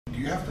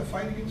you have to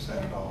fight against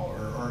that at all,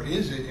 or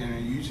is it, and are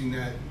you using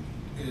that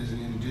as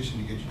an addition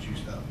to get you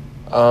juiced up?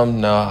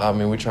 No, I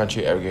mean, we try and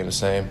treat every game the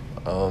same.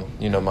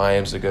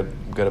 Miami's a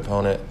good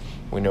opponent.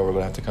 We know we're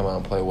going to have to come out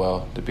and play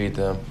well to beat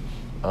them.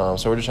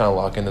 So we're just trying to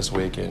lock in this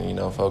week and,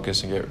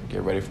 focus and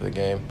get ready for the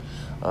game.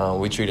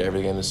 We treat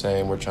every game the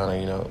same. We're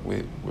trying to,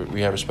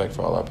 we have respect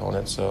for all our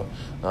opponents. So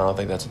I don't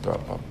think that's a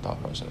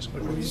thought process.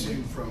 What have you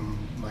seen from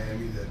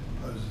Miami that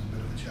poses a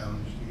bit of a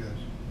challenge to you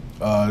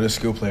guys? Their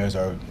skill players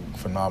are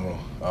phenomenal.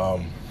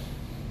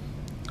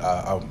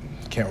 I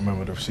can't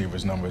remember the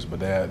receivers' numbers, but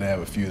they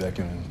have a few that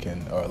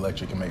are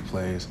electric and make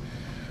plays.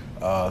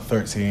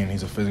 13,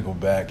 he's a physical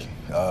back.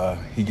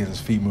 He gets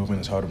his feet moving.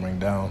 It's hard to bring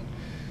down.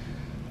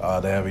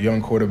 They have a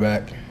young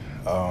quarterback,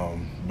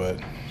 but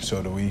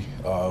so do we.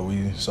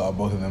 We saw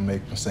both of them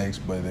make mistakes,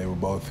 but they were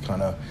both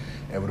kind of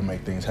able to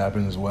make things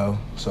happen as well.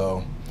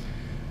 So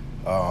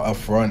up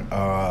front,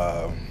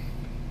 I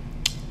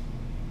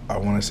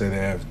want to say they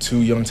have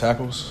two young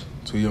tackles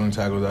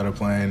that are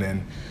playing,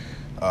 and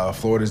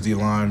Florida's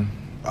D-line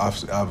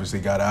obviously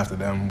got after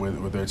them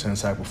with their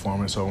 10-sack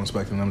performance, so I'm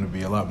expecting them to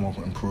be a lot more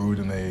improved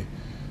than they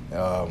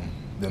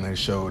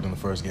showed in the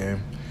first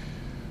game.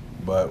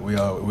 But we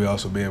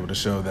also be able to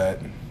show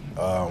that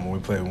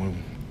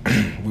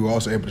we were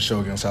also able to show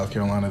against South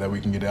Carolina that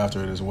we can get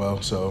after it as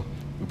well. So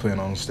we plan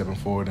on stepping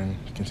forward and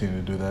continue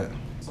to do that.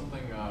 Something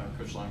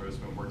Coach Longo has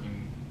been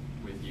working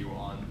with you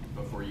on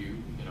before you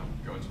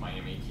go into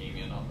Miami, keying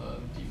in on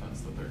the defense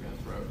that they're going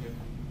to throw at you.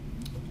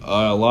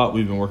 A lot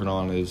we've been working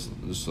on is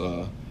just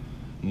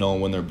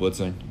knowing when they're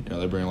blitzing.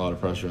 They bring a lot of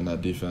pressure in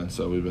that defense,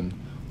 so we've been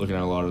looking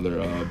at a lot of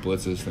their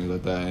blitzes, things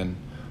like that, and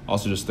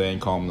also just staying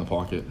calm in the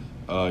pocket.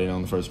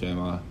 In the first game,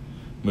 I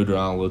moved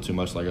around a little too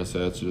much, like I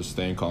said, so just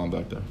staying calm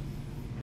back there.